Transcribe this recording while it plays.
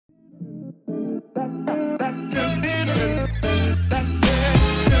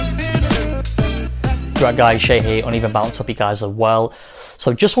Right guys, Shay here, Uneven Balance. Hope you guys are well.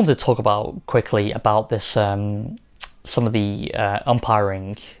 So just wanted to talk about quickly about this, some of the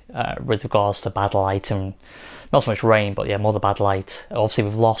umpiring with regards to bad light, and not so much rain, but yeah, more the bad light. Obviously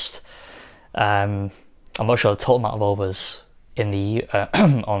we've lost, I'm not sure the total amount of overs in the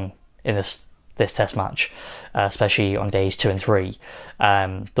in this test match, especially on days 2 and 3.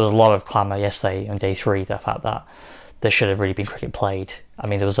 There was a lot of clamour yesterday on day 3, the fact that there should have really been cricket played. I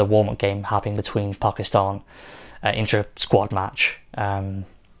mean, there was a warm-up game happening between Pakistan, intra-squad match, a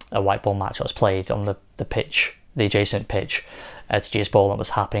white ball match that was played on the pitch, the adjacent pitch to GS Ball, that was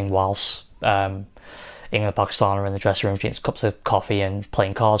happening whilst England and Pakistan are in the dressing room drinking cups of coffee and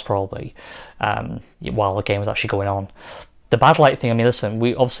playing cards probably, while the game was actually going on. The bad light thing, I mean, listen,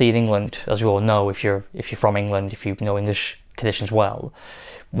 we obviously in England, as we all know, if you're from England, if you know English conditions well,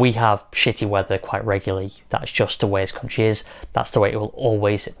 we have shitty weather quite regularly. That's just the way this country is. That's the way it will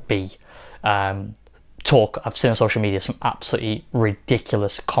always be. I've seen on social media some absolutely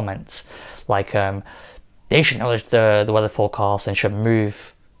ridiculous comments, like they should acknowledge the weather forecast and should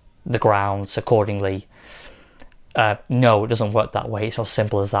move the grounds accordingly. No, it doesn't work that way. It's not as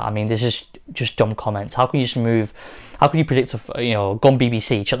simple as that. I mean, this is just dumb comments. How can you just move? How can you predict? Go on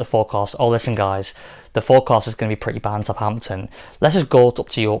BBC, check the forecast. Oh, listen, guys, the forecast is going to be pretty bad in Southampton. Let's just go up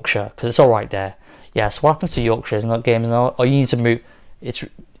to Yorkshire because it's all right there. Yes, what happens to Yorkshire is not games now. Or you need to move. It's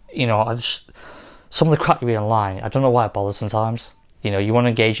some of the crap you read online. I don't know why it bothers sometimes. You want to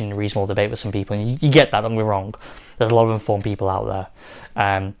engage in a reasonable debate with some people, and you get that. Don't get me wrong. There's a lot of informed people out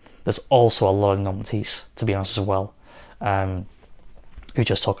there. There's also a lot of numpties, to be honest, as well, who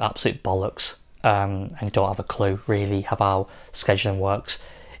just talk absolute bollocks and don't have a clue really how scheduling works.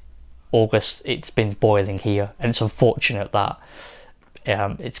 August, it's been boiling here, and it's unfortunate that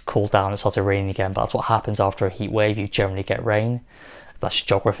it's cooled down and started raining again, but that's what happens after a heat wave. You generally get rain. That's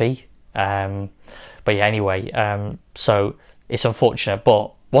geography. But yeah, anyway, so it's unfortunate,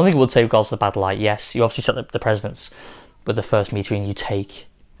 but one thing I would say regards to the bad light, yes, you obviously set the precedence with the first metering you take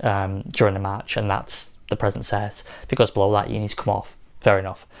during the match, and that's the present set. If it goes below that, you need to come off. Fair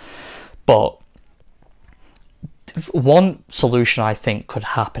enough. But one solution I think could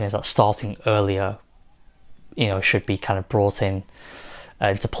happen is that starting earlier, should be kind of brought in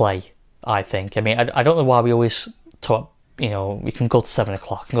into play. I think. I mean, I don't know why we always talk. We can go to 7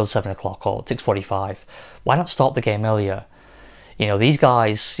 o'clock, or 6:45. Why not start the game earlier? These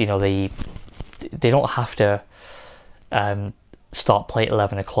guys, they don't have to start play at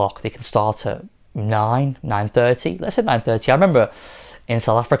 11 o'clock. They can start at 9:30. Let's say 9:30. I remember in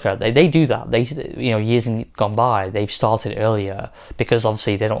South Africa, they do that. They, years gone by, they've started earlier because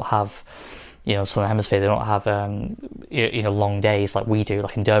obviously they don't have, Southern Hemisphere, they don't have, long days like we do.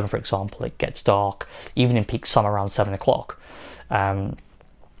 Like in Durban, for example, it gets dark even in peak summer around 7 o'clock. And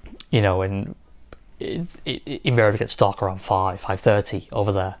it invariably gets dark around 5:30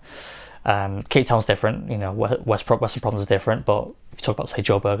 over there. Cape Town's different, Western Province is different, but if you talk about, say,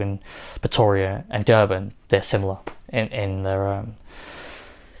 Joburg and Pretoria and Durban, they're similar in their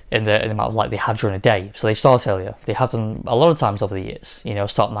in the amount of light they have during the day. So they start earlier. They have done a lot of times over the years.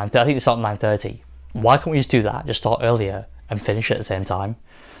 Start 9:30. I think they start at 9:30. Why can't we just do that? Just start earlier and finish at the same time.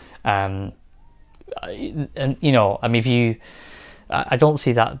 And I mean, I don't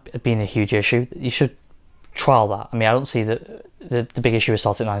see that being a huge issue. You should trial that. I mean, I don't see that the big issue is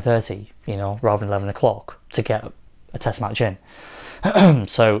starting at 9:30, rather than 11 o'clock to get a test match in.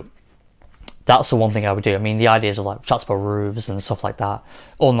 So that's the one thing I would do. I mean, the ideas of like retractable roofs and stuff like that,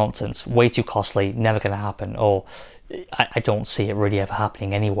 all nonsense, way too costly, never going to happen, or I don't see it really ever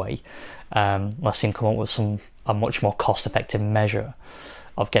happening anyway, unless you can come up with a much more cost-effective measure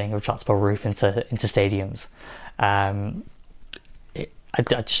of getting a retractable roof into stadiums. I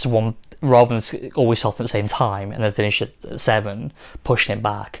just want, rather than always starting at the same time and then finish at 7, pushing it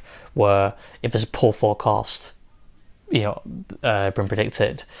back, where if there's a poor forecast, been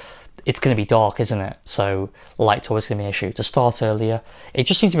predicted, it's going to be dark, isn't it? So light's always going to be an issue. To start earlier, it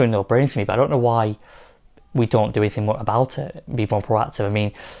just seems to be a no-brainer to me, but I don't know why we don't do anything more about it, be more proactive. I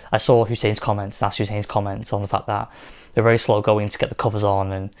mean, I saw Hussein's comments on the fact that they're very slow going to get the covers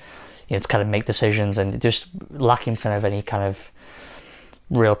on and to kind of make decisions, and just lacking kind of any kind of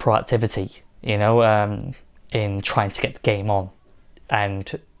real proactivity, in trying to get the game on.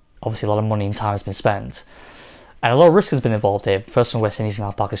 And obviously a lot of money and time has been spent, and a lot of risk has been involved here. First in West Indies and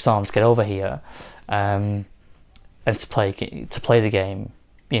now Pakistan to get over here, and to play the game,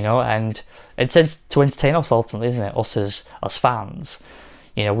 and it's to entertain us ultimately, isn't it? Us as fans,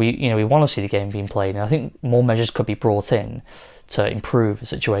 we want to see the game being played, and I think more measures could be brought in to improve the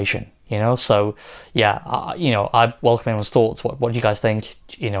situation. So yeah, I welcome anyone's thoughts. What do you guys think?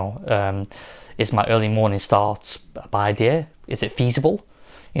 Is my early morning start a bad idea? Is it feasible?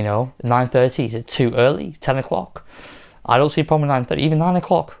 9:30, is it too early? 10 o'clock? I don't see a problem with 9:30, even 9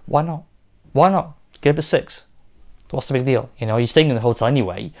 o'clock. Why not? Why not? Get up at 6. What's the big deal? You're staying in the hotel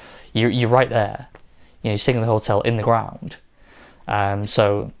anyway. You're right there. You're staying in the hotel in the ground.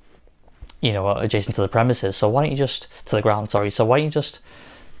 So, adjacent to the premises. So why don't you just, to the ground, sorry. So why don't you just,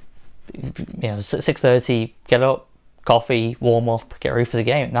 6:30, get up, coffee, warm up, get ready for the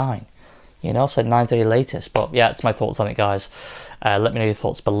game at 9. So 9:30 latest. But yeah, it's my thoughts on it, guys. Let me know your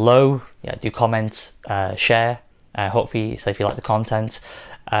thoughts below. Yeah, do comment, share. Hopefully, if you like the content,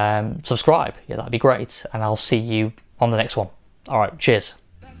 subscribe. Yeah, that'd be great. And I'll see you on the next one. All right, cheers.